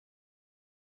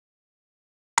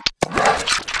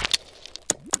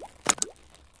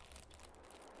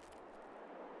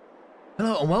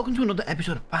Hello and welcome to another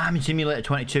episode of Farming Simulator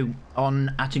 22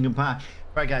 on Attingham Park.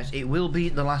 Right guys, it will be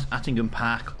the last Attingham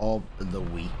Park of the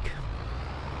week.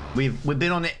 We've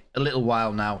been on it a little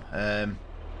while now,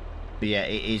 but yeah,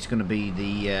 it is going to be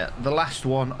the last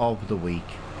one of the week.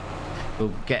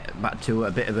 We'll get back to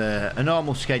a bit of a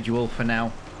normal schedule for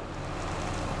now.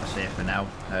 I say for now.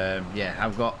 Yeah,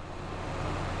 I've got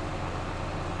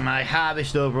my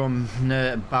harvest over on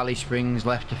Bally Springs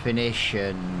left to finish,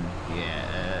 and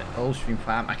yeah, Oldstream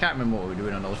Farm. I can't remember what we were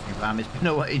doing on Oldstream Farm. It's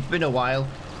been a while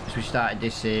since we started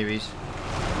this series.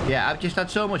 Yeah, I've just had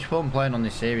so much fun playing on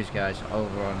this series, guys,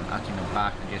 over on Attingham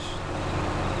Park.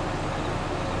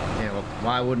 Yeah, well,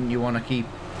 why wouldn't you want to keep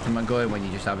something going when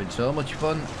you're just having so much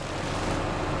fun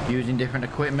using different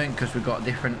equipment? Because we've got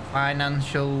different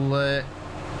financial over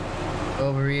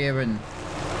here, and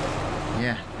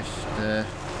yeah, just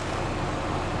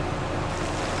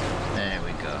there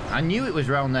we go. I knew it was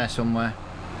around there somewhere.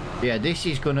 Yeah, this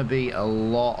is going to be a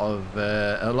lot of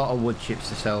wood chips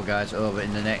to sell, guys, over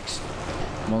in the next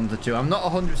month or two. I'm not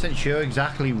 100% sure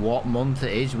exactly what month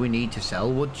it is we need to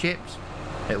sell wood chips.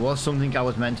 It was something I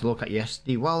was meant to look at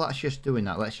yesterday. Well, that's just doing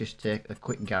that. Let's just take a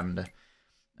quick gander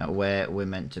at where we're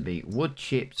meant to be. Wood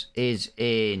chips is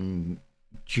in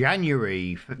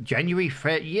January,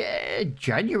 yeah,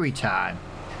 January time.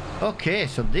 Okay,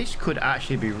 so this could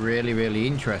actually be really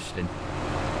interesting.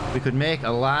 We could make a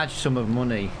large sum of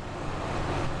money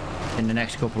in the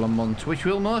next couple of months, which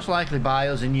will most likely buy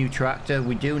us a new tractor.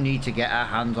 We do need to get our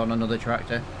hands on another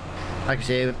tractor. Like I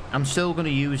say, I'm still going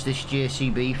to use this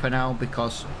JCB for now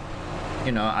because,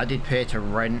 you know, I did pay to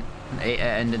rent it at the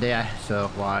end of the day, so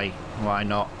why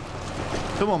not?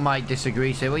 Someone might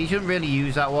disagree, say, well, you shouldn't really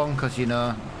use that one because, you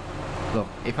know, look,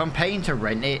 if I'm paying to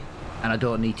rent it and I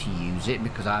don't need to use it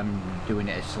because I'm doing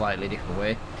it a slightly different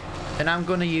way, then I'm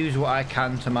going to use what I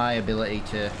can to my ability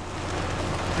to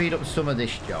speed up some of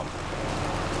this job.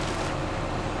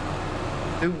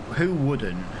 Who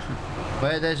wouldn't?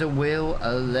 Where there's a will,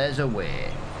 there's a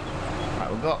way. Right,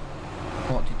 we've got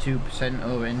 42%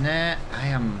 over in there. I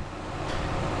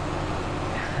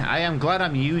am glad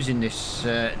I'm using this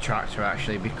tractor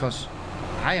actually, because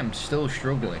I am still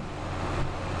struggling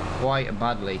quite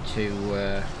badly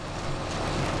to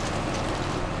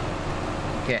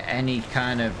get any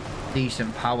kind of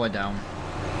decent power down.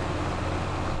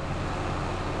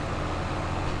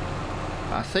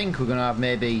 I think we're gonna have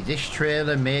maybe this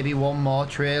trailer, maybe one more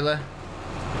trailer,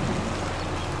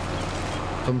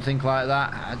 something like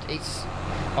that. It's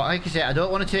like I say, I don't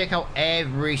want to take out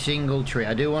every single tree.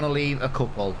 I do want to leave a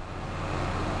couple,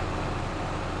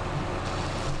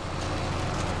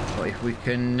 but if we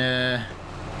can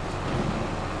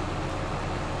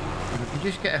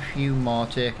just get a few more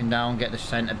taken down, get the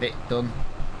centre bit done.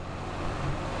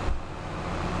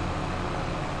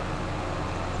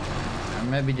 I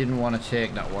maybe didn't want to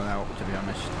take that one out, to be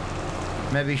honest.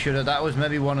 Maybe should have. That was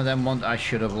maybe one of them ones I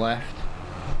should have left.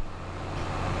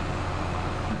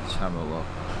 Let's have a look.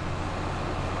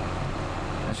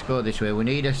 Let's go this way. We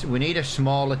need a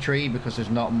smaller tree because there's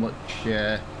not much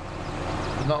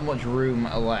room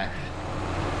left.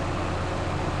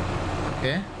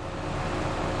 Okay.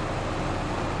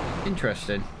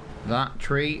 Interesting. That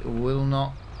tree will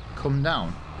not come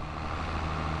down.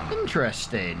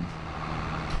 Interesting.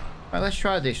 Right, let's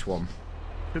try this one.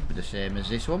 Should be the same as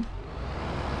this one.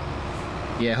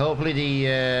 Yeah, hopefully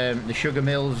the sugar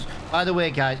mills. By the way,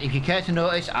 guys, if you care to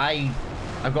notice, I've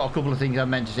got a couple of things I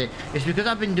meant to say. It's because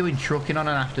I've been doing trucking on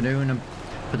an afternoon and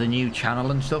for the new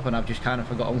channel and stuff, and I've just kind of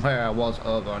forgotten where I was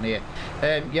over on here.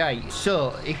 Yeah,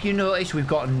 so if you notice, we've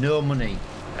got no money.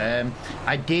 I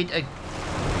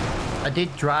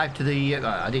did drive to the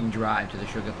I didn't drive to the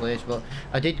sugar place, but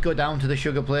I did go down to the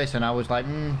sugar place, and I was like,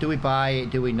 do we buy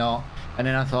it, do we not? And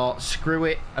then I thought, screw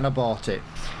it, and I bought it.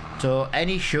 So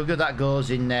any sugar that goes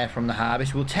in there from the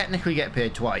harvest will technically get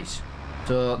paid twice,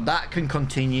 so that can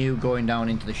continue going down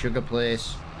into the sugar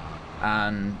place.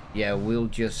 And yeah, we'll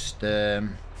just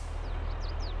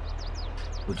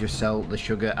sell the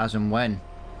sugar as and when,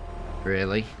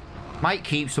 really. Might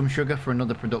keep some sugar for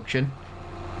another production.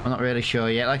 I'm not really sure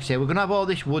yet. Like I say, we're going to have all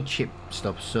this wood chip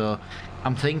stuff, so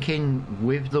I'm thinking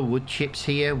with the wood chips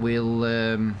here,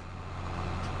 we'll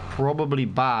probably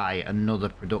buy another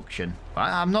production.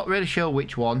 I'm not really sure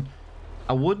which one.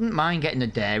 I wouldn't mind getting a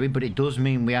dairy, but it does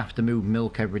mean we have to move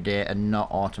milk every day and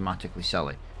not automatically sell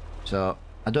it. So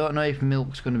I don't know if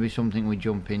milk's going to be something we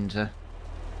jump into.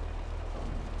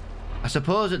 I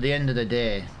suppose at the end of the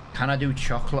day, can I do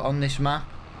chocolate on this map?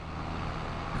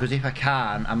 Because if I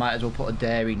can, I might as well put a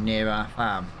dairy near our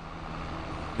farm,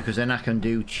 because then I can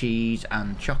do cheese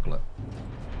and chocolate.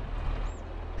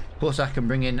 Plus I can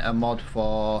bring in a mod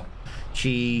for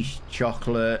cheese,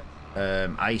 chocolate,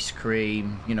 ice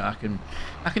cream. You know, I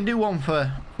can do one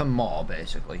for more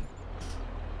basically.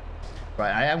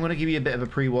 Right, I am going to give you a bit of a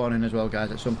pre-warning as well,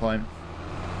 guys. At some point,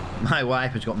 my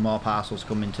wife has got more parcels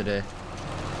coming today.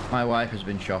 My wife has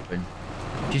been shopping.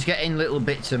 She's getting little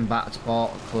bits and bats bought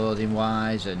clothing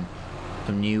wise, and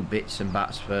some new bits and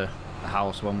bats for the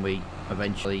house when we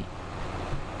eventually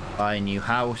buy a new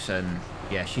house. And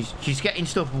yeah, she's getting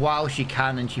stuff while she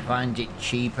can, and she finds it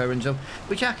cheaper and stuff,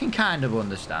 which I can kind of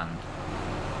understand.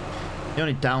 The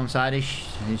only downside is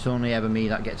it's only ever me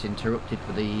that gets interrupted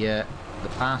for the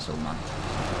parcel man.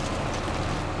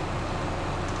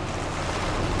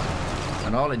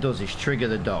 And all it does is trigger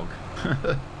the dog.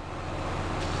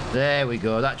 There we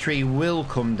go. That tree will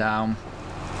come down.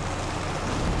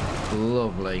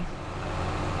 Lovely.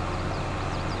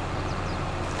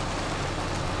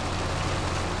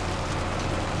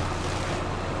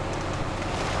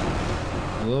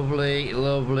 Lovely,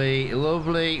 lovely,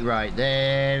 lovely. Right,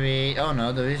 there is... Oh,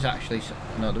 no, there is actually...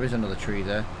 No, there is another tree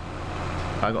there.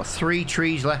 I've got 3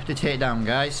 trees left to take down,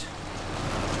 guys.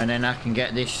 And then I can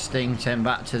get this thing sent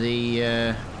back to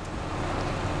the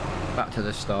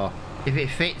store. If it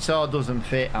fits or doesn't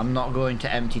fit, I'm not going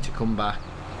to empty to come back.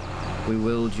 We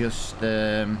will just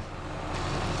leave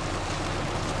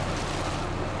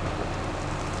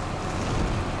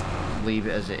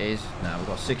it as it is. Now we've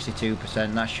got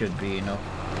 62%. That should be enough.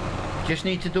 Just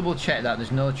need to double check that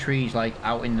there's no trees like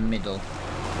out in the middle.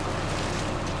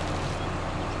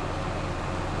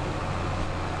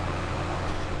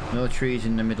 No trees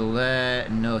in the middle there.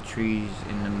 No trees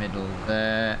in the middle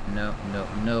there. Nope, nope,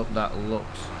 nope. That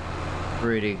looks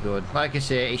pretty good. Like I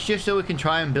say, it's just so we can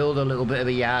try and build a little bit of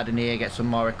a yard in here, get some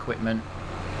more equipment.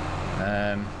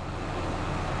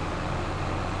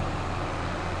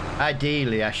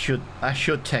 Ideally, I should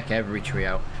take every tree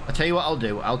out. I'll tell you what I'll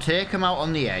do. I'll take them out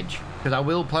on the edge, because I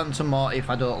will plant some more if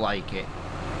I don't like it.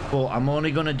 But I'm only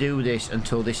going to do this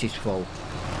until this is full.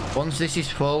 Once this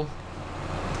is full,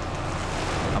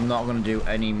 I'm not going to do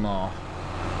any more.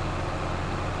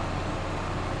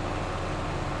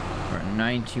 We're at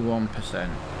 91%.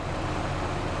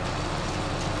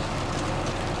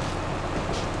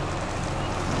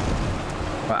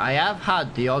 But I have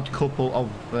had the odd couple of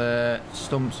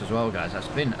stumps as well, guys. That's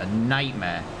been a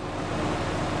nightmare.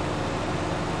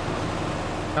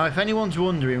 Now, if anyone's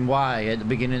wondering why at the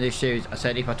beginning of this series I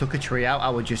said if I took a tree out I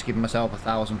would just give myself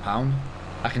 £1,000,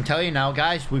 I can tell you now,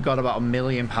 guys, we've got about £1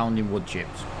 million in wood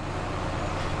chips.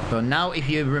 So now if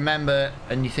you remember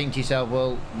and you think to yourself,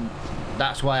 well,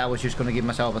 that's why I was just going to give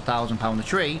myself £1,000 a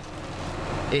tree,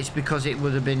 it's because it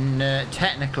would have been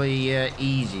technically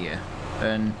easier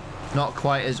and not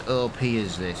quite as OP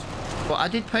as this. But I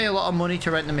did pay a lot of money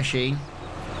to rent the machine.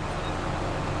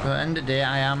 But at the end of the day,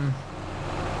 I am...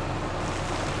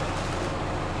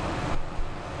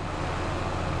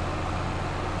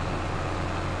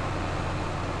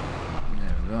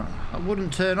 There we go. That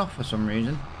wouldn't turn off for some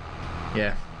reason.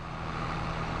 Yeah.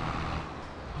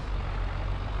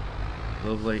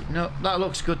 Lovely. No, that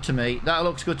looks good to me. That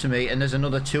looks good to me. And there's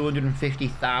another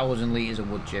 250,000 litres of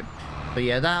wood chip. But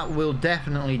yeah, that will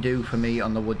definitely do for me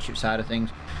on the wood chip side of things.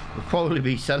 We'll probably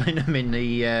be selling them in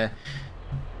the... well,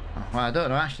 I don't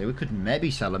know, actually. We could maybe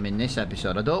sell them in this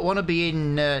episode. I don't want to be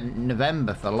in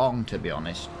November for long, to be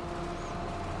honest.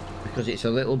 Because it's a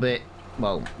little bit...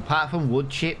 Well, apart from wood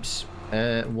chips,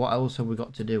 what else have we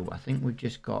got to do? I think we've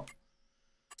just got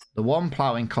the one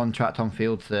ploughing contract on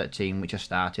field 13, which I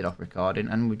started off recording.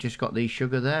 And we've just got the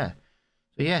sugar there.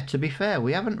 So yeah, to be fair,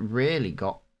 we haven't really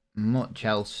got much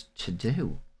else to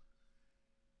do.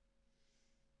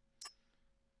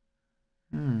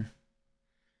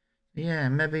 Yeah,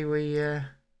 maybe we oh,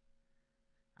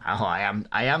 I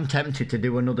am tempted to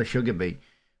do another sugar beet.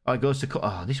 Oh, it goes to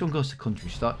oh, this one goes to country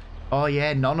stock. Oh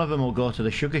yeah, none of them will go to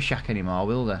the sugar shack anymore,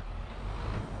 will they?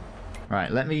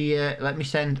 Right, let me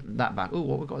send that back. Oh,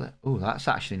 what we got there? Oh, that's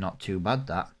actually not too bad,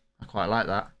 that. I quite like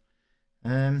that.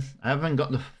 I haven't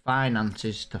got the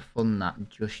finances to fund that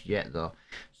just yet, though.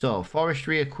 So,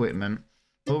 forestry equipment.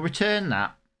 We'll return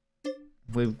that.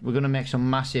 We're going to make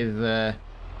some massive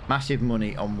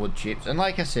money on wood chips. And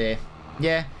like I say,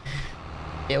 yeah,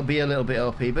 it'll be a little bit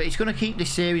OP. But it's going to keep this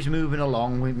series moving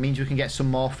along. It means we can get some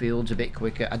more fields a bit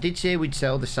quicker. I did say we'd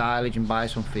sell the silage and buy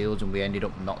some fields, and we ended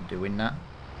up not doing that.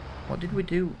 What did we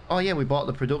do? Oh, yeah, we bought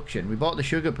the production. We bought the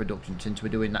sugar production since we're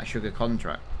doing that sugar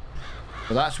contract.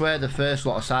 So that's where the first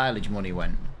lot of silage money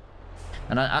went.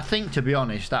 And I think, to be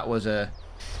honest, that was a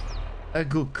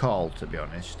good call, to be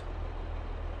honest.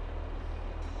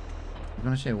 I'm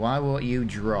going to say, why won't you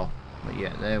drop? But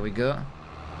yeah, there we go.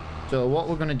 So what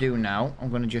we're going to do now, I'm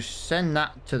going to just send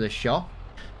that to the shop.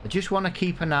 I just want to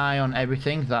keep an eye on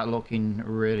everything. That looking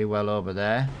really well over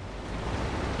there.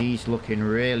 He's looking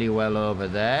really well over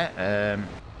there.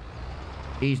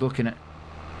 He's looking at...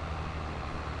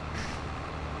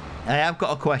 I have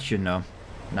got a question though.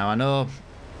 Now I know...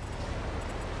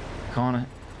 Can't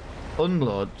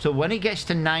unload. So when it gets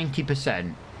to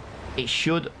 90%, it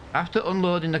should, after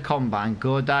unloading the combine,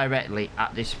 go directly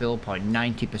at this fill point,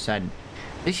 90%.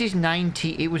 This is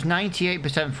 90, it was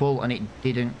 98% full and it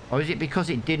didn't, or is it because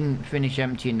it didn't finish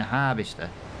emptying the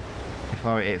harvester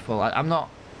before it hit full? I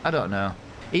don't know.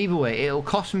 Either way, it'll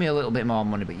cost me a little bit more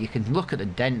money, but you can look at the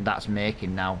dent that's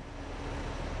making now.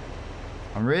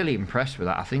 I'm really impressed with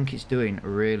that. I think it's doing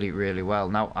really, really well.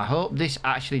 Now, I hope this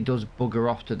actually does bugger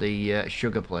off to the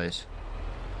sugar place.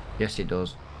 Yes, it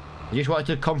does. I just wanted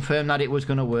to confirm that it was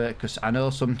going to work, because I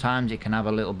know sometimes it can have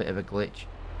a little bit of a glitch.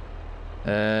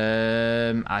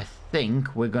 I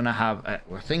think we're gonna have a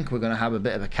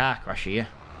bit of a car crash here,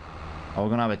 or we're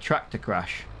gonna have a tractor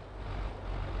crash.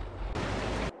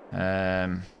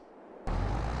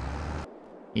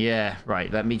 Yeah,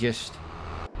 right. Let me just.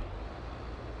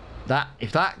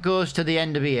 If that goes to the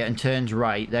end of here and turns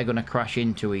right, they're gonna crash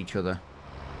into each other,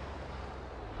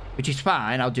 which is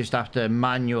fine. I'll just have to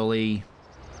manually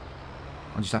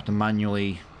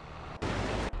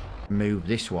move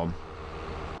this one.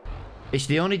 It's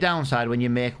the only downside when you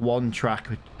make one track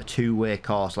a two-way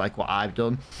course like what I've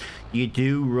done. You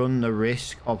do run the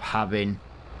risk of having...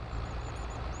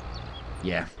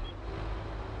 Yeah.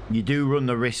 You do run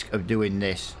the risk of doing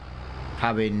this.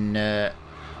 Having the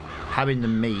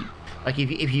meat. Like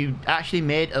if you actually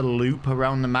made a loop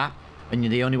around the map and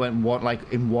they only went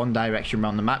in one direction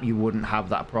around the map, you wouldn't have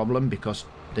that problem because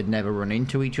they'd never run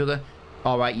into each other.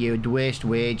 Alright, you'd waste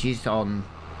wages on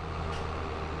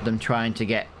them trying to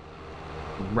get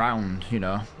round, you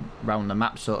know, round the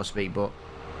map, so to speak. But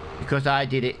because I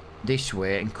did it this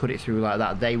way and cut it through like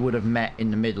that, they would have met in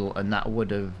the middle, and that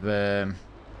would have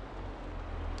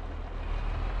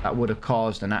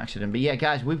caused an accident. But yeah,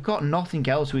 guys, we've got nothing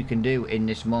else we can do in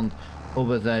this month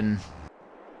other than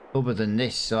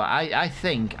this. So I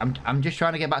think I'm just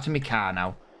trying to get back to my car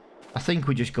now. I think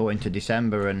we just go into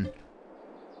December and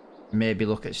maybe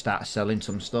look at start selling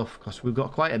some stuff, because we've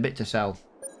got quite a bit to sell.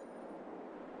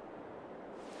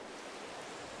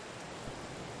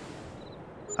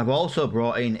 I've also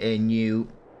brought in a new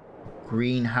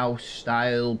greenhouse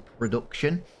style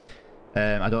production.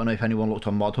 I don't know if anyone looked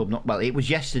on Mod Hub. Well, it was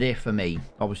yesterday for me.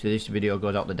 Obviously, this video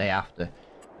goes out the day after.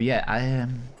 But yeah,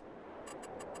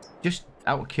 just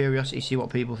out of curiosity, see what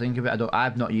people think of it.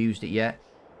 I've not used it yet.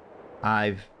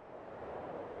 I've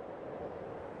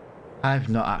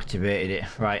not activated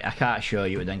it. Right, I can't show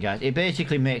you it then, guys. It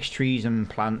basically makes trees and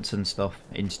plants and stuff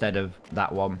instead of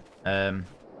that one.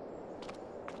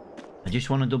 I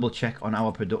just want to double check on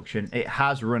our production. It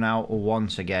has run out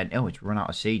once again. Oh, it's run out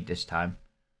of seed this time.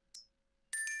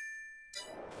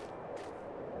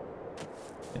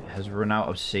 It has run out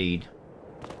of seed.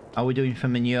 How are we doing for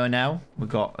manure now? We've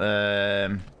got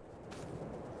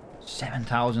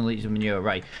 7,000 litres of manure.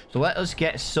 Right, so let us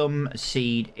get some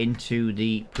seed into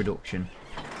the production.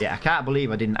 Yeah, I can't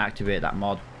believe I didn't activate that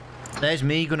mod. There's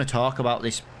me going to talk about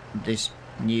this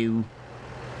new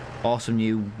awesome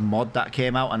new mod that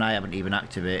came out, and I haven't even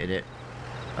activated it.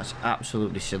 That's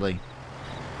absolutely silly.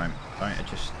 Right, I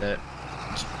just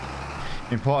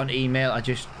important email.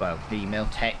 Email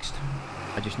text.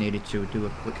 I just needed to do a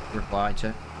quick reply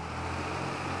to.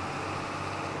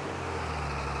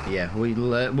 Yeah,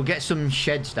 we'll get some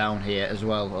sheds down here as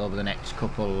well over the next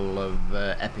couple of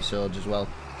episodes as well.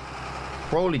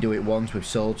 Probably do it once we've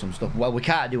sold some stuff. Well, we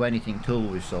can't do anything till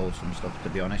we've sold some stuff,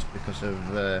 to be honest, because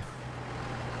of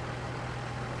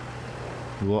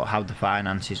we won't have the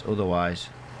finances otherwise.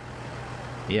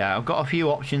 Yeah, I've got a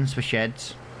few options for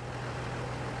sheds.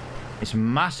 It's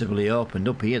massively opened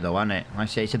up here though, hasn't it? Like I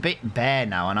say, it's a bit bare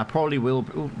now, and I probably will...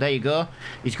 Ooh, there you go.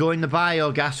 He's going the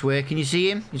biogas way. Can you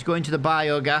see him? He's going to the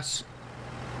biogas.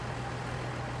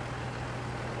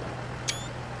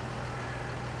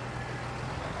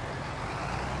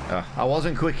 Oh, I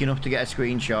wasn't quick enough to get a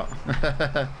screenshot.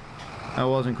 I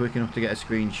wasn't quick enough to get a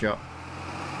screenshot.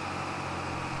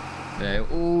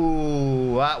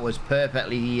 Ooh, that was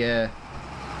perfectly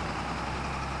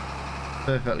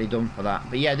perfectly done for that.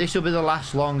 But yeah, this will be the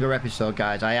last longer episode,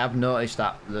 guys. I have noticed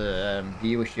that the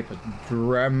viewership has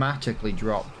dramatically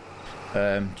dropped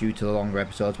due to the longer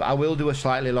episodes, but I will do a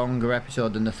slightly longer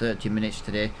episode than the 30 minutes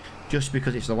today, just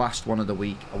because it's the last one of the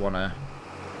week. I want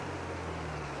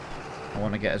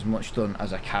to get as much done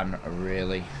as I can,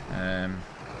 really.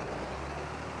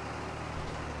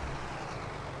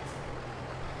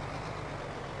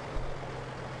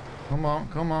 Come on,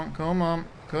 come on, come on,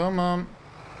 come on.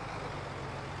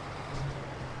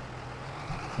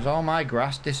 Has all my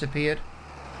grass disappeared?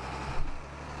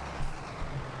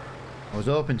 I was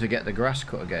hoping to get the grass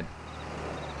cut again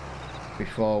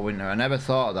before winter. I never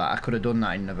thought of that. I could have done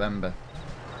that in November.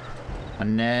 I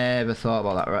never thought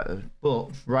about that. Right,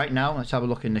 but right now, let's have a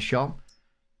look in the shop.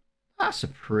 That's a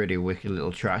pretty wicked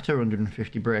little tractor,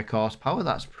 150 brake horsepower.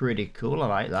 That's pretty cool. I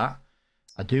like that.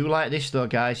 I do like this though,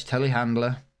 guys.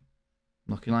 Telehandler.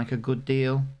 Looking like a good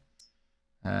deal.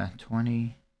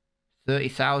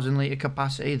 30,000 litre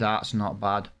capacity. That's not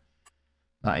bad.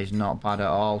 That is not bad at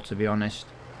all, to be honest.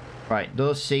 Right,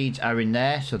 those seeds are in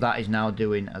there, so that is now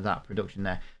doing that production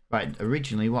there. Right,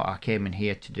 originally what I came in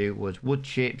here to do was wood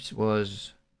chips. Wood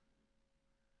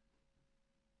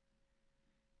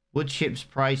chips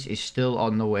price is still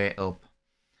on the way up.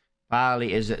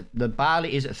 Barley is at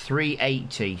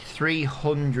 380,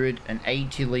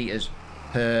 380 litres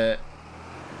per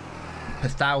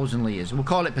 1,000 litres. We'll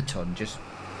call it per tonne, just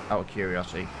out of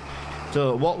curiosity.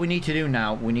 So what we need to do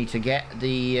now, we need to get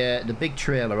the big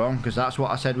trailer on, because that's what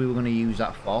I said we were going to use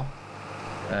that for.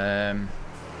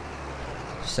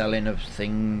 Selling of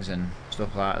things and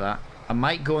stuff like that. I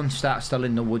might go and start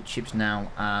selling the wood chips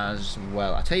now as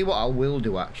well. I tell you what I will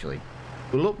do actually.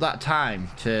 We'll up that time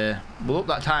to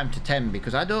 10,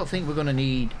 because I don't think we're gonna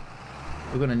need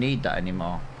that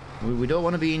anymore. We don't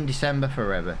want to be in December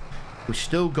forever. We've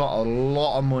still got a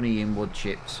lot of money in wood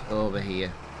chips over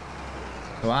here.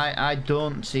 So I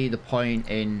don't see the point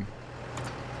in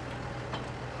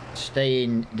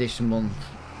staying this month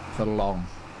for long.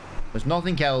 There's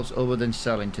nothing else other than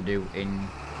selling to do in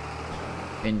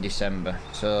December.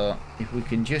 So if we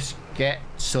can just get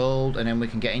sold and then we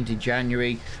can get into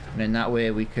January, and then that way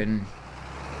we can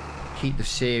keep the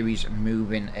series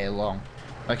moving along.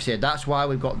 Like I said, that's why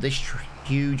we've got this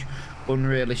huge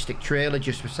unrealistic trailer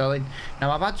just for selling.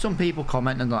 Now I've had some people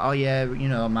commenting like, oh yeah, you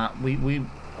know, Matt, I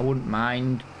wouldn't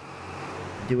mind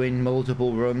doing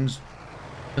multiple runs.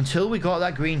 Until we got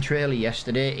that green trailer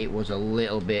yesterday, it was a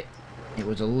little bit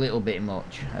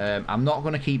much. I'm not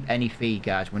going to keep any feed,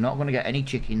 guys. We're not going to get any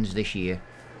chickens this year.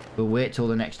 We'll wait till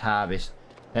the next harvest.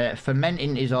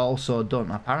 Fermenting is also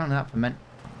done. Apparently that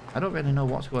I don't really know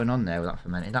what's going on there with that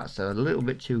fermenting. That's a little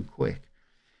bit too quick.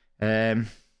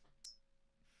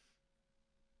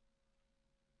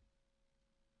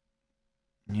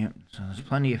 Yep, so there's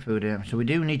plenty of food here. So we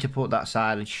do need to put that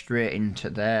silage straight into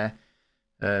there.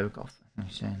 We've got, no,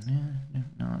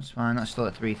 that's fine. That's still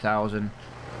at 3,000.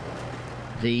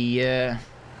 That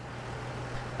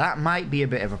might be a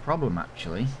bit of a problem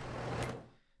actually.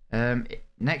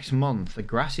 Next month the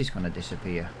grass is going to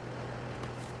disappear.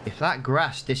 If that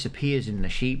grass disappears in the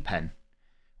sheep pen,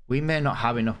 we may not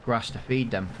have enough grass to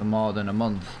feed them for more than a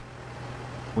month.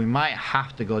 We might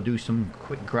have to go do some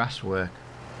quick grass work.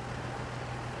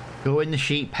 Go in the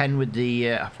sheep pen with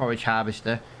the forage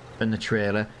harvester and the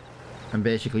trailer, and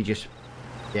basically just,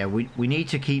 yeah, we need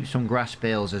to keep some grass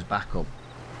bales as backup.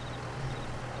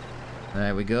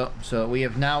 There we go. So we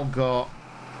have now got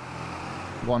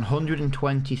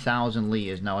 120,000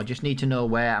 litres. Now I just need to know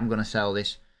where I'm going to sell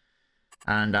this,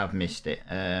 and I've missed it.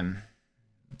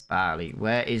 Barley.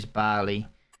 Where is barley?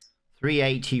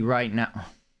 380 right now.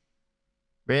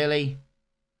 Really?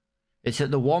 It's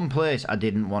at the one place I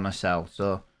didn't want to sell.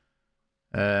 So,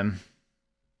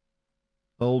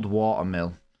 old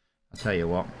watermill. I'll tell you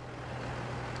what.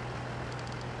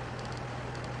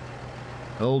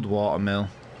 Old watermill.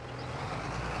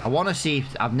 I want to see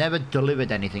if I've never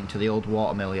delivered anything to the old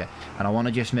watermill yet, and I want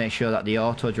to just make sure that the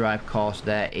auto drive course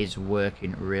there is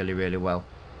working really, really well.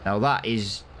 Now that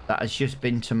has just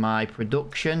been to my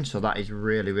production, so that is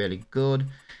really, really good.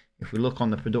 If we look on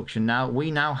the production now,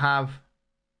 we now have.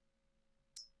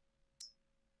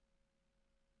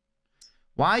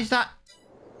 Why is that?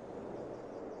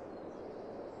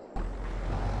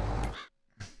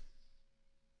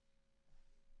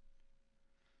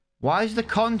 Why is the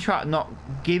contract not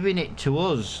giving it to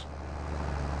us?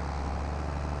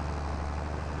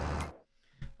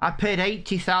 I paid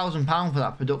 £80,000 for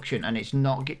that production and it's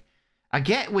not... I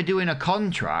get we're doing a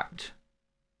contract.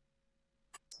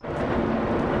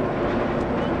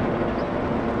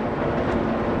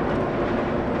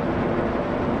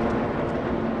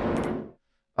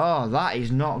 Oh, that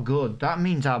is not good. That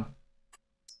means I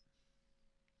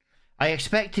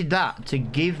expected that to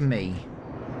give me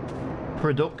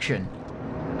production.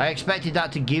 I expected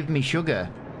that to give me sugar.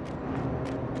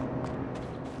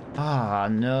 Ah,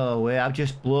 no way. I've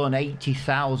just blown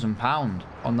 £80,000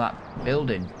 on that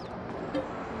building.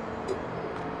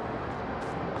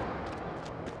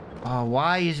 Oh,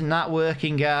 why isn't that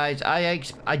working, guys?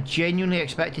 I genuinely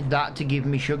expected that to give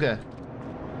me sugar.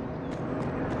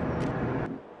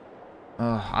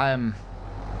 Oh,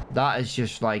 that has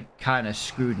just, like, kind of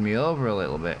screwed me over a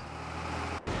little bit.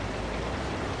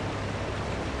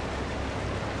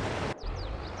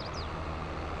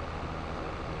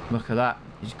 Look at that.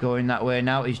 He's going that way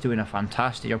now. He's doing a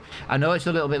fantastic job. I know it's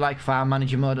a little bit like farm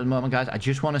manager mode at the moment, guys. I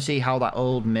just want to see how that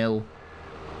old mill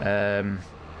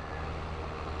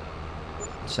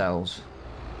sells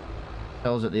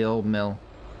at the old mill.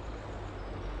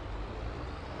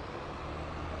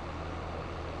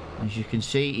 As you can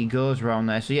see, he goes around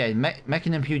there. So yeah,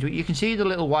 making them huge. You can see the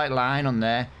little white line on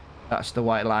there. That's the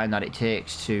white line that it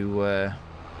takes to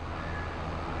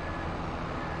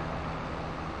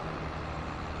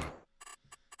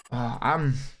oh,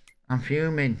 I'm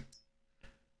fuming.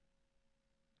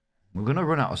 We're gonna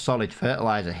run out of solid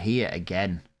fertilizer here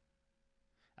again.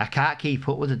 I can't keep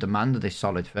up with the demand of this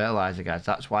solid fertilizer, guys.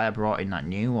 That's why I brought in that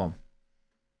new one.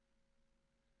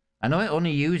 I know it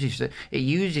only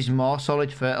uses more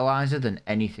solid fertilizer than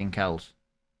anything else.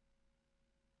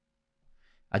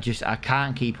 I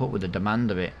can't keep up with the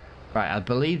demand of it. Right, I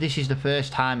believe this is the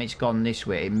first time it's gone this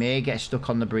way. It may get stuck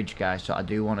on the bridge, guys, so I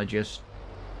do want to just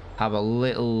have a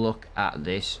little look at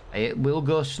this. It will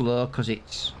go slow because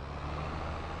it's...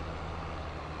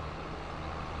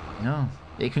 No.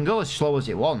 It can go as slow as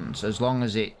it wants, as long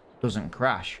as it doesn't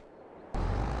crash.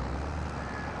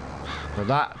 So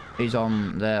that is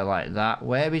on there like that.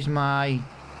 Where is my...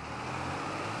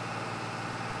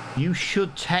 You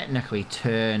should technically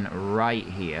turn right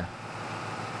here.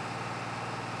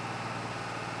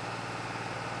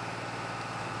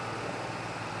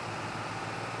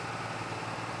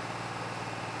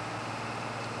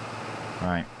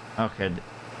 Right, okay.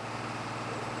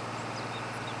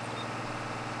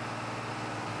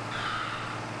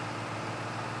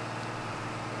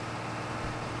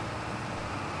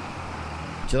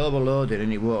 It's overloaded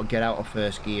and it won't get out of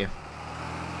first gear.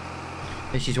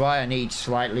 This is why I need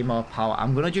slightly more power.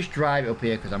 I'm going to just drive it up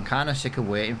here because I'm kind of sick of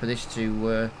waiting for this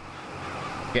to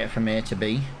get from A to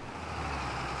B.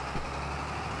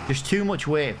 Just too much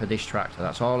weight for this tractor,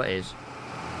 that's all it is.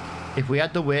 If we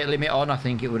had the weight limit on, I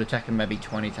think it would have taken maybe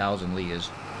 20,000 litres.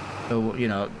 So, you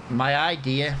know, my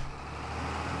idea...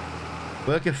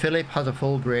 Worker Philip has a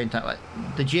full grain tank. Like,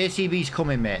 the JCB's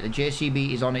coming, mate. The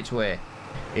JCB is on its way.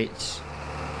 It's...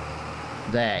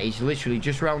 there. It's literally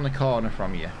just round the corner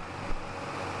from you.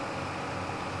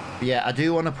 But yeah, I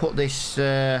do want to put this...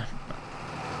 this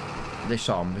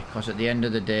on, because at the end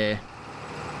of the day...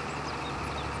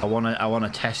 I want to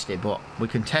test it, but we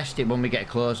can test it when we get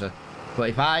closer. But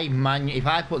if I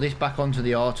put this back onto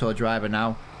the auto driver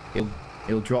now,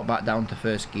 it'll drop back down to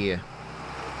first gear.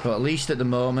 So at least at the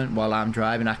moment, while I'm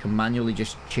driving, I can manually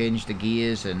just change the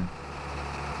gears and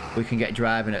we can get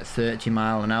driving at 30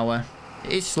 miles an hour.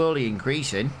 It is slowly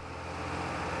increasing.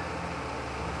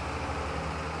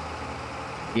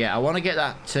 Yeah, I want to get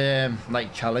that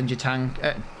like Challenger tank,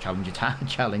 the Challenger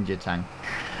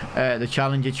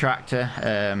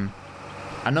tractor.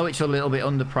 I know it's a little bit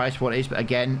underpriced what it is, but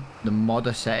again, the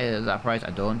modder set it at that price.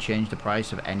 I don't change the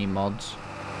price of any mods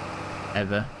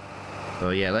ever.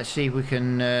 So yeah, let's see if we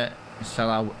can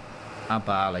sell our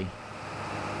barley.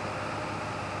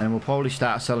 And we'll probably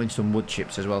start selling some wood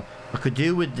chips as well. I could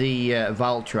do with the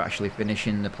Valtra actually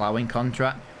finishing the ploughing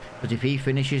contract, because if he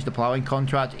finishes the ploughing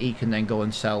contract, he can then go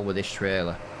and sell with this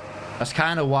trailer. That's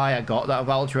kind of why I got that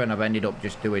Valtra, and I've ended up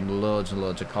just doing loads and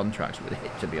loads of contracts with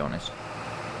it, to be honest.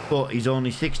 But he's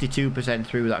only 62%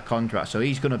 through that contract, so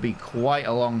he's going to be quite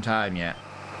a long time yet.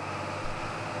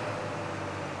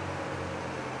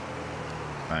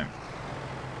 Right.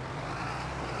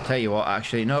 Tell you what,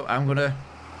 actually, no, I'm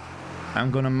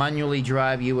gonna manually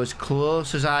drive you as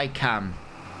close as I can.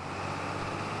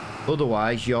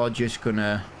 Otherwise, you're just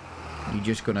gonna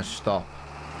stop.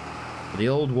 The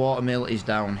old watermill is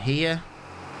down here.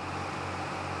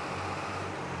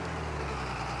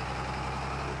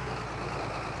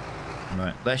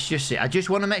 Right, let's just see. I just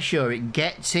want to make sure it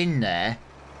gets in there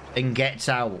and gets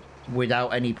out without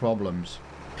any problems.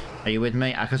 Are you with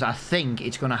me? Because I think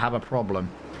it's going to have a problem.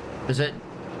 Does it?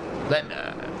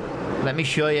 Let me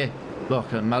show you.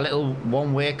 Look at my little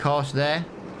one-way course there.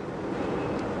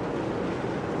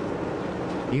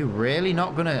 Are you really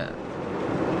not going to...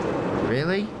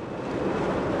 Really?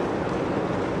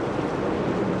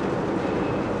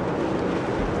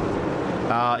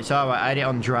 It's alright. I had it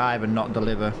on drive and not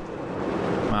deliver.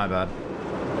 My bad.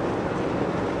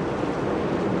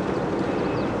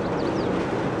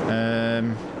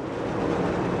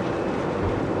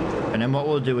 And then what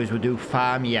we'll do is we'll do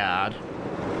farmyard.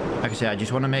 Like I say, I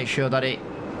just want to make sure that it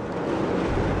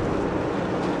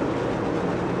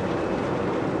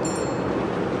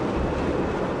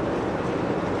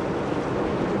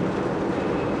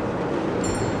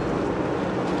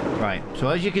So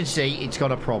as you can see, it's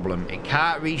got a problem. It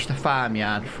can't reach the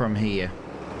farmyard from here.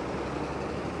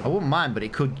 I wouldn't mind, but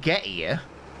it could get here.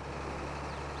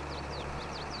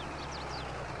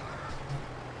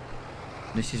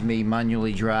 This is me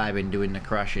manually driving, doing the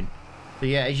crashing. So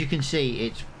yeah, as you can see,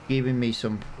 it's giving me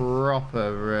some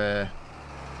proper...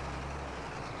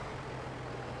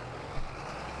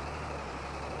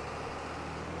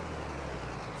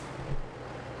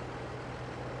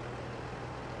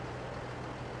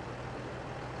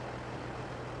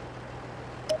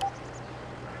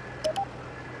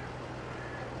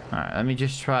 Alright, let me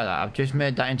just try that. I've just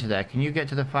made that into there. Can you get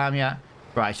to the farmyard?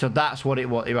 Right, so that's what it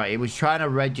was. Right, it was trying to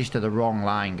register the wrong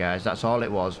line, guys. That's all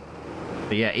it was.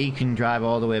 But yeah, he can drive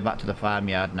all the way back to the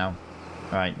farmyard now.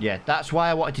 Right, yeah, that's why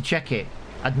I wanted to check it.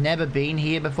 I'd never been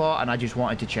here before, and I just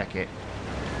wanted to check it.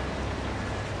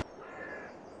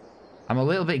 I'm a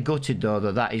little bit gutted, though,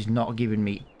 that that is not giving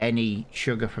me any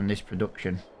sugar from this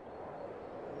production.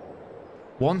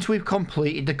 Once we've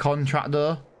completed the contract,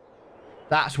 though,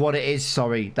 that's what it is,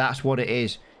 sorry. That's what it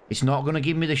is. It's not going to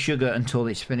give me the sugar until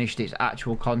it's finished its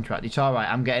actual contract. It's alright,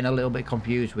 I'm getting a little bit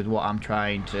confused with what I'm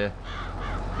trying to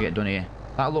get done here.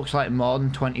 That looks like more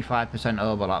than 25%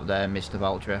 overlap there, Mr.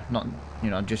 Valtra. Not, you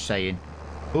know, just saying.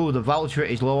 Oh, the Valtra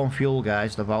is low on fuel,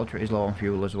 guys. The Valtra is low on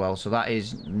fuel as well. So that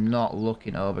is not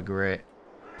looking over great.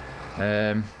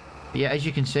 Yeah, as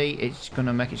you can see, it's going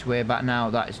to make its way back now.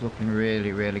 That is looking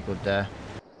really, really good there.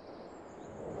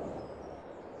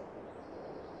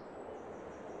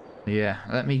 Yeah,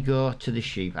 let me go to the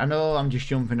sheep. I know I'm just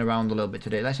jumping around a little bit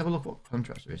today. Let's have a look what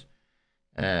contracts there is.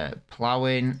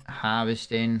 Ploughing,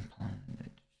 harvesting.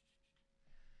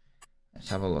 Let's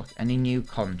have a look. Any new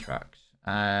contracts?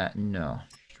 No.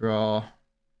 Straw.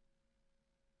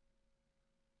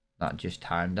 That just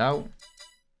timed out.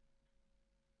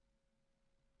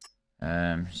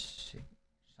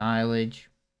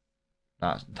 Silage.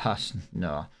 That's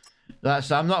no.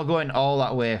 I'm not going all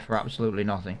that way for absolutely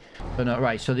nothing. So no,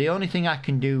 right, so the only thing I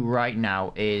can do right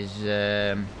now is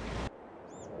I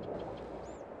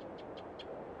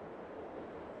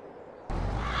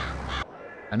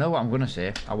know what I'm gonna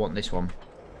say. I want this one.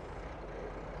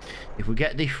 If we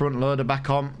get the front loader back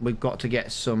on, we've got to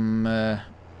get some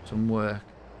work.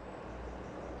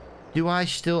 Do I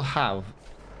still have...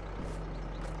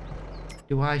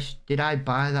 Did I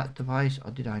buy that device or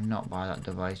did I not buy that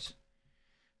device?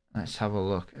 Let's have a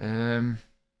look. No.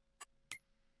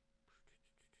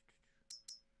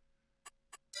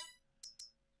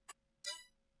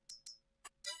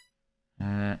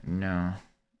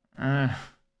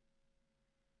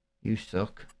 You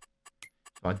suck.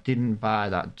 So I didn't buy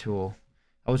that tool.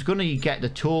 I was gonna get the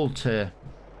tool to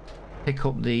pick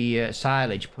up the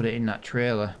silage, put it in that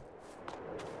trailer.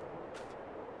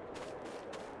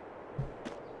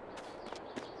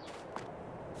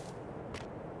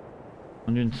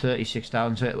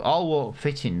 $136,000, so it all won't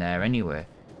fit in there anyway.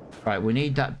 Right, we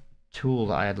need that tool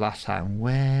that I had last time.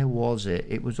 Where was it?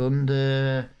 It was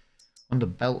under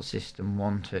belt system,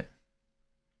 wasn't it?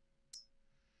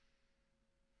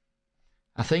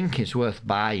 I think it's worth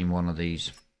buying one of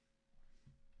these.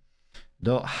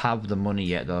 Don't have the money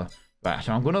yet though. Right,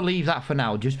 so I'm going to leave that for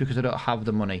now just because I don't have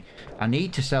the money. I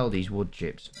need to sell these wood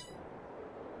chips.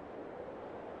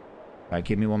 Right,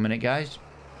 give me 1 minute, guys.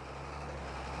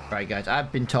 Right, guys,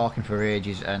 I've been talking for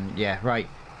ages and yeah, right.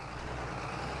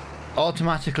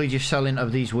 Automatically just selling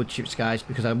of these wood chips, guys,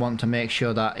 because I want to make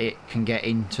sure that it can get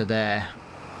into there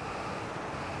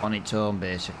on its own,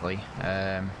 basically.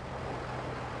 I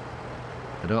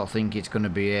don't think it's going to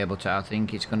be able to. I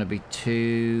think it's going to be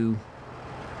too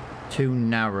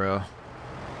narrow.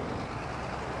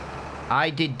 I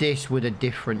did this with a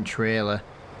different trailer.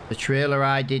 The trailer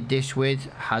I did this with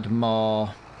had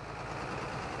more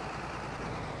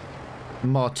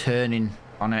turning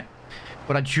on it,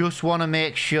 but I just want to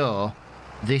make sure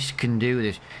this can do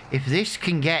this. If this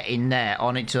can get in there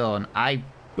on its own, I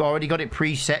already got it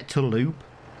preset to loop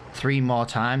 3 more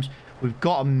times. We've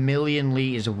got 1 million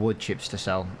litres of wood chips to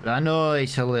sell. I know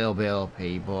it's a little bit OP,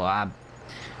 but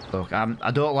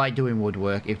I don't like doing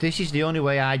woodwork. If this is the only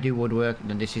way I do woodwork,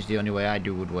 then this is the only way I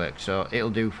do woodwork, so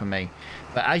it'll do for me.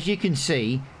 But as you can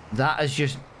see, that has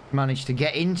just managed to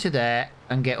get into there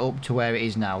and get up to where it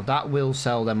is now. That will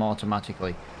sell them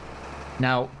automatically.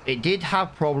 Now, it did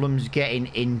have problems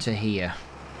getting into here.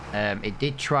 It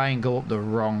did try and go up the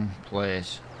wrong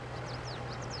place.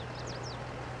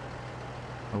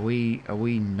 Are we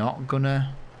not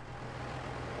gonna...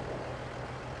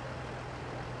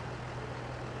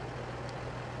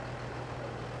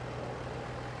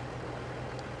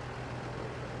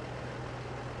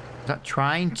 Is that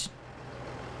trying to...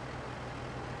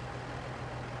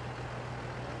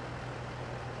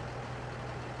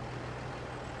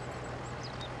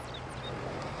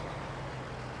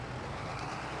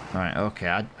 Right,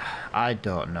 okay, I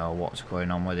don't know what's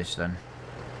going on with this then.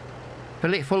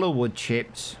 Fill it full of wood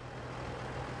chips.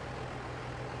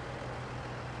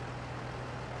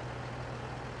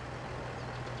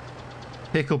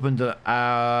 Pick up and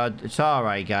it's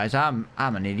alright guys, I'm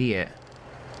an idiot.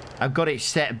 I've got it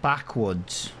set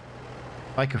backwards.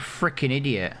 Like a freaking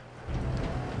idiot.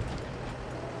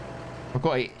 I've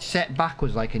got it set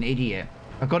backwards like an idiot.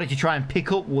 I've got it to try and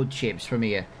pick up wood chips from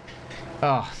here.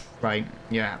 Oh, right,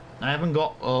 yeah. I haven't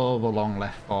got over long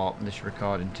left for this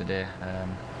recording today.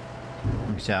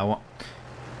 Like I said,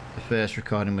 the first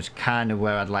recording was kind of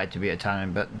where I'd like to be at the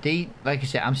time, but like I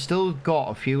said, I'm still got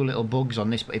a few little bugs on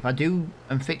this, but if I do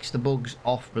and fix the bugs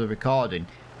off for the recording,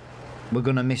 we're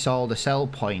going to miss all the sell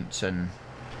points and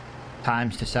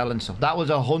times to sell and stuff. That was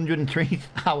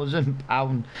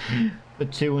 £103,000 for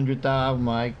 200,000. Oh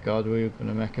my god, we're going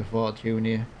to make a fortune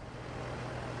here.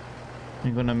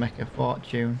 We're going to make a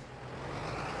fortune.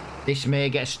 This may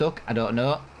get stuck, I don't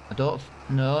know. I don't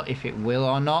know if it will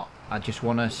or not. I just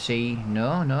want to see.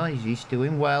 No, he's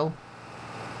doing well.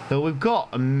 So we've got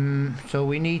so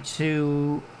we need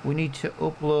to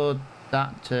upload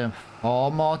that to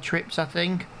 4 more trips, I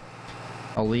think.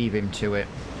 I'll leave him to it.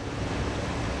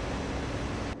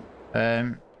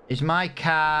 Is my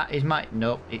car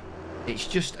nope, it's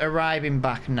just arriving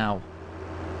back now.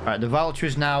 Right, the voucher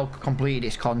has now completed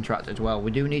its contract as well.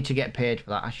 We do need to get paid for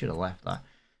that. I should have left that.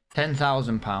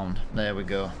 £10,000. There we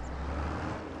go.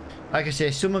 Like I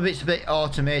say, some of it's a bit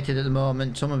automated at the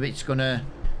moment. Some of it'll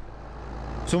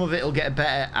get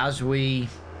better as we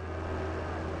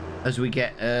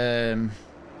get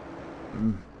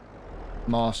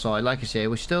more soil. Like I say,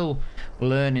 we're still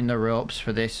learning the ropes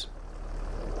for this.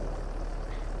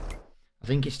 I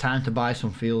think it's time to buy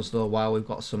some fields though while we've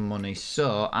got some money.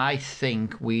 So I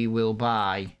think we will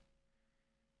buy.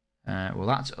 Well,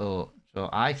 that's oat. So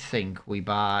I think we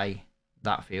buy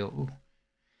that field. Ooh.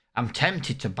 I'm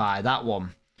tempted to buy that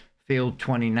one, field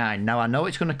 29. Now I know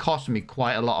it's going to cost me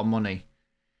quite a lot of money.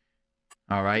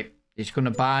 All right, it's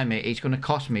going to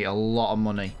cost me a lot of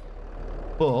money.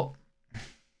 But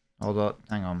hold on,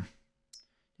 hang on.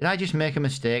 Did I just make a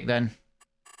mistake then?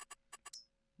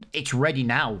 It's ready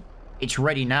now. It's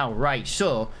ready now, right?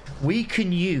 So we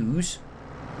can use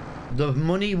the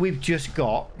money we've just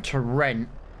got to rent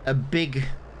a big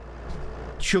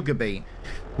sugar beet.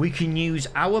 We can use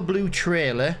our blue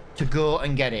trailer to go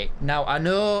and get it. Now I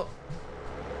know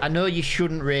you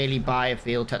shouldn't really buy a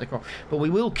field technical, but we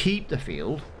will keep the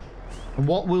field. And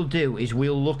what we'll do is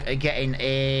we'll look at getting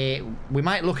we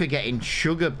might look at getting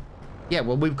sugar. Yeah,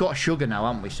 well, we've got sugar now,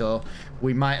 haven't we? So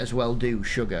we might as well do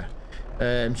sugar.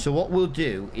 So what we'll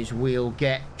do is we'll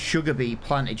get sugar beet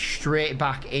planted straight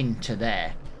back into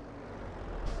there.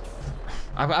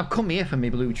 I've come here for my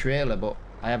blue trailer, but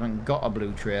I haven't got a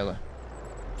blue trailer.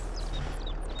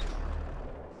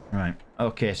 Right.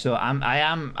 Okay. So I'm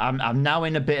now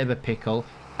in a bit of a pickle.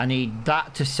 I need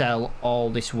that to sell all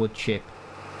this wood chip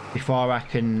before I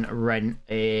can rent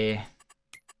a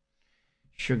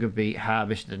sugar beet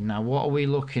harvester. Now, what are we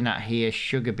looking at here?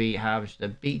 Sugar beet harvester,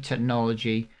 beet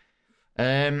technology.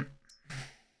 Just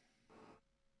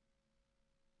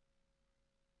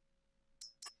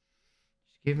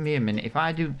give me a minute. If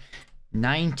I do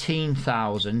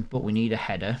 19,000, but we need a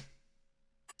header.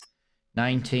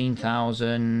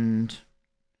 19,000.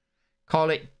 Call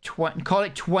it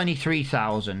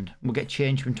 23,000. We'll get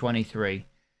changed from 23.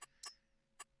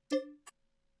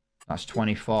 That's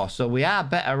 24. So we are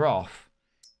better off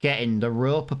getting the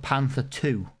Roper Panther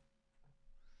 2.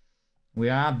 We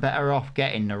are better off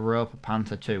getting the Roper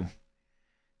Panther 2.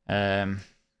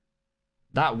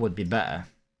 That would be better,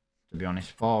 to be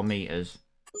honest. 4 meters.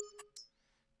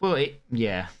 But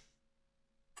yeah.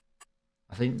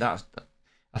 I think that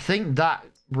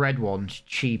red one's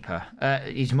cheaper.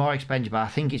 It's more expensive, but I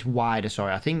think it's wider.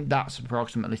 Sorry, I think that's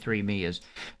approximately 3 meters.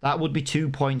 That would be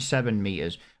 2.7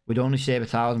 meters. We'd only save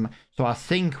 1,000. So I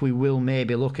think we will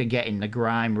maybe look at getting the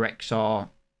Grime Rexor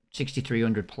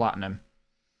 6300 Platinum.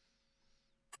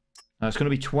 Now it's going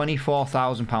to be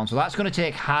 £24,000. So that's going to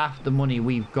take half the money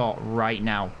we've got right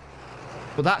now.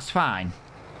 But that's fine.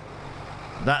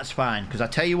 That's fine, because I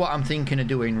tell you what I'm thinking of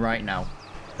doing right now.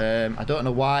 I don't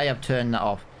know why I've turned that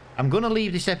off. I'm going to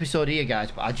leave this episode here,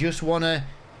 guys, but I just want to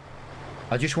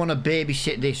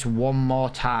babysit this one more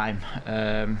time.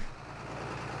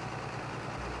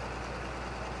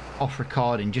 Off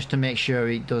recording, just to make sure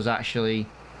it does actually,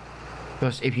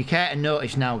 because if you care to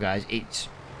notice now, guys, it's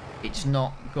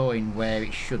not going where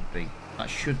it should be. That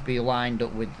should be lined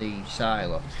up with the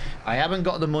silo. I haven't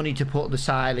got the money to put the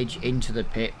silage into the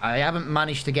pit. I haven't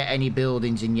managed to get any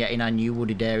buildings in yet in our new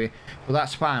wooded area. But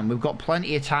that's fine. We've got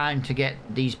plenty of time to get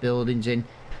these buildings in.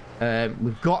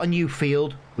 We've got a new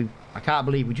field. I can't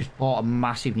believe we just bought a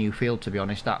massive new field, to be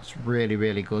honest. That's really,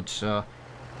 really good. So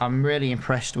I'm really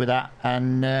impressed with that.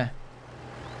 And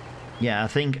yeah, I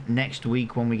think next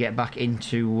week when we get back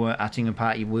into Attingham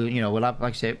Party, we'll have,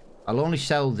 like I said, I'll only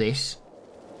sell this.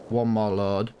 One more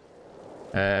load.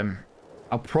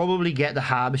 I'll probably get the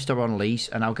harvester on lease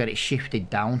and I'll get it shifted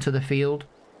down to the field,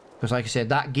 because like I said,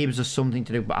 that gives us something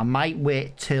to do. But I might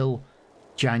wait till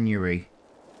January,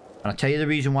 and I'll tell you the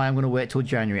reason why I'm going to wait till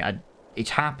January.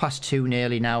 It's 2:30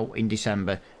 nearly now in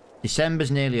December.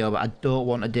 December's nearly over. I don't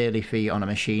want a daily fee on a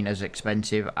machine as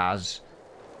expensive as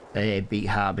a beet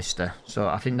harvester, so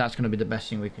I think that's going to be the best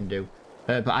thing we can do.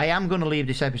 But I am going to leave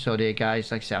this episode here,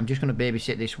 guys. Like I said, I'm just going to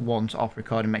babysit this once off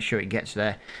recording, make sure it gets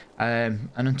there. And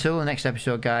until the next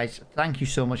episode, guys, thank you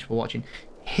so much for watching.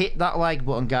 Hit that like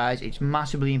button, guys. It's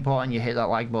massively important you hit that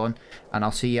like button. And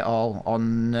I'll see you all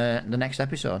on the next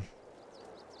episode.